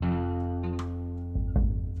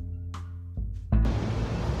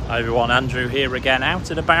Hi everyone, Andrew here again, out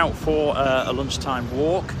and about for a lunchtime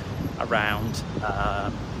walk around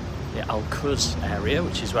the Al Quoz area,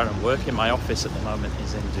 which is where I'm working. My office at the moment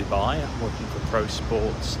is in Dubai. I'm working for Pro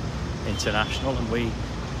Sports International, and we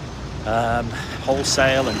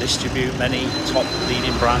wholesale and distribute many top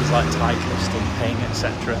leading brands like Titleist and Ping,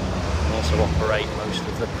 etc. And also operate most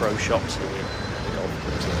of the pro shops here in the Gulf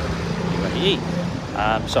Coast of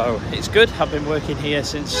UAE. So it's good. I've been working here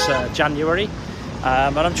since January.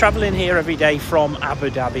 And I'm travelling here every day from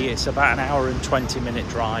Abu Dhabi. It's about an hour and 20-minute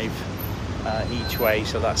drive each way,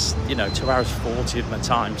 so that's 2 hours 40 of my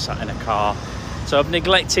time sat in a car. So I've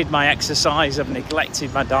neglected my exercise, I've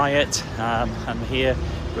neglected my diet. I'm here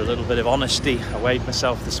for a little bit of honesty. I weighed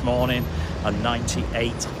myself this morning on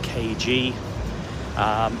 98 kg.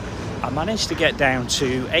 I managed to get down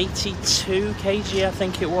to 82 kg, I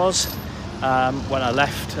think it was, when I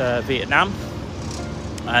left Vietnam,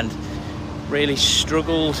 and really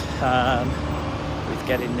struggled with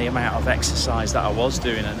getting the amount of exercise that I was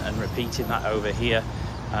doing and repeating that over here,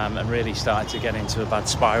 and really started to get into a bad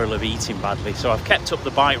spiral of eating badly. So I've kept up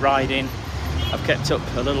the bike riding, I've kept up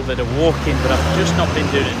a little bit of walking, but I've just not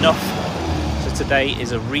been doing enough. So today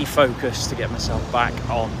is a refocus to get myself back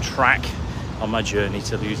on track on my journey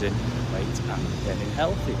to losing weight and getting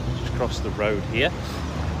healthy. Just cross the road here,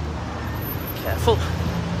 careful.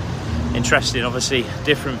 Interesting, obviously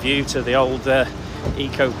different view to the old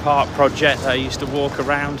Eco Park project that I used to walk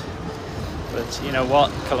around, but you know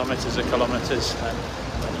what, kilometres are kilometres, and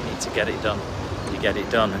when you need to get it done, you get it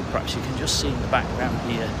done. And perhaps you can just see in the background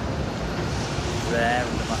here, there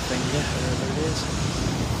under my finger, wherever it is,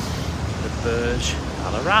 the Burj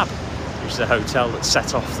Al Arab, which is a hotel that's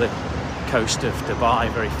set off the coast of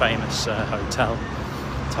Dubai, very famous hotel.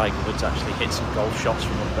 Tiger Woods actually hit some golf shots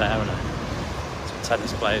from up there, and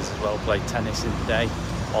tennis players as well played tennis in the day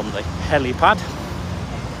on the helipad.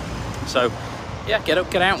 So yeah, get up,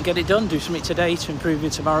 get out and get it done. Do something today to improve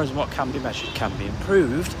your tomorrows, and what can be measured can be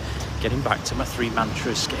improved. Getting back to my 3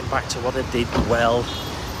 mantras, getting back to what I did well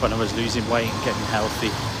when I was losing weight and getting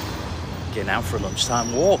healthy. Getting out for a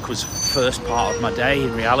lunchtime walk was first part of my day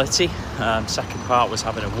in reality. Second part was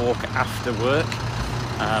having a walk after work,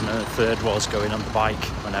 and the third was going on the bike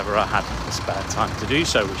whenever I had the spare time to do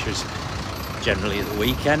so, which was generally at the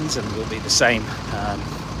weekends, and will be the same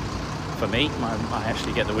for me. I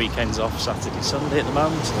actually get the weekends off Saturday, Sunday at the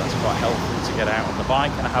moment, so that's quite helpful to get out on the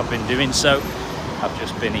bike, and I have been doing so. I've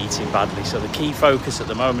just been eating badly, so the key focus at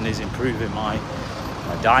the moment is improving my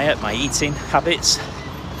diet, my eating habits,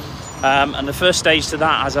 and the first stage to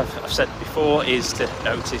that, as I've said before, is to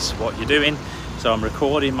notice what you're doing. So I'm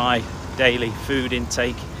recording my daily food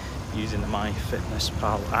intake using the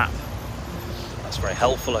MyFitnessPal app. That's very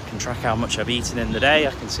helpful. I can track how much I've eaten in the day,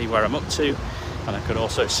 I can see where I'm up to, and I can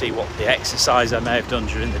also see what the exercise I may have done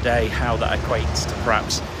during the day, how that equates to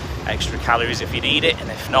perhaps extra calories if you need it,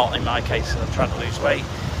 and if not, in my case, I'm trying to lose weight,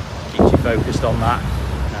 keeps you focused on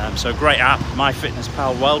that. So great app,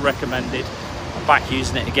 MyFitnessPal, well recommended. I'm back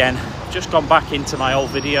using it again. I've just gone back into my old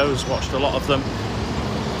videos, watched a lot of them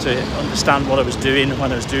to understand what I was doing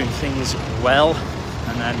when I was doing things well,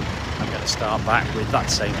 and then I'm going to start back with that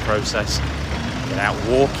same process. Get out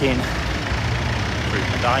walking, improve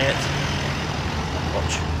my diet, and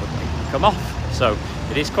watch the weight come off. So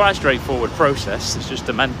it is quite a straightforward process. It's just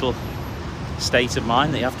a mental state of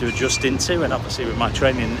mind that you have to adjust into, and obviously with my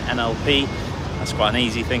training in NLP, that's quite an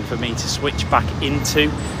easy thing for me to switch back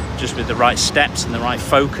into, just with the right steps and the right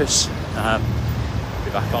focus.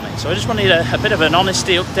 Be back on it. So I just wanted a bit of an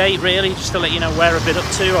honesty update, really, just to let you know where I've been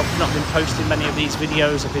up to. I've not been posting many of these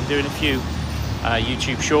videos. I've been doing a few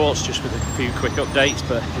YouTube shorts just with a few quick updates,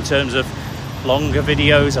 but in terms of longer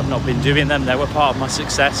videos, I've not been doing them. They were part of my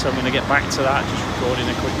success, so I'm going to get back to that, just recording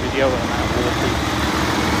a quick video when I'm out walking,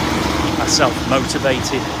 keep myself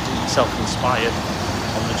motivated, self-inspired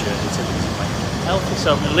on the journey to losing weight and healthy.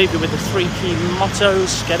 So I'm going to leave you with the 3 key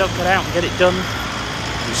mottos: get up, get out and get it done.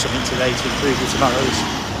 Do something today to improve your tomorrows,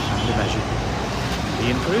 and be measured, be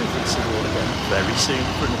improved. And see you all again very soon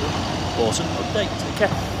for another awesome update. Take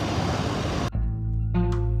care.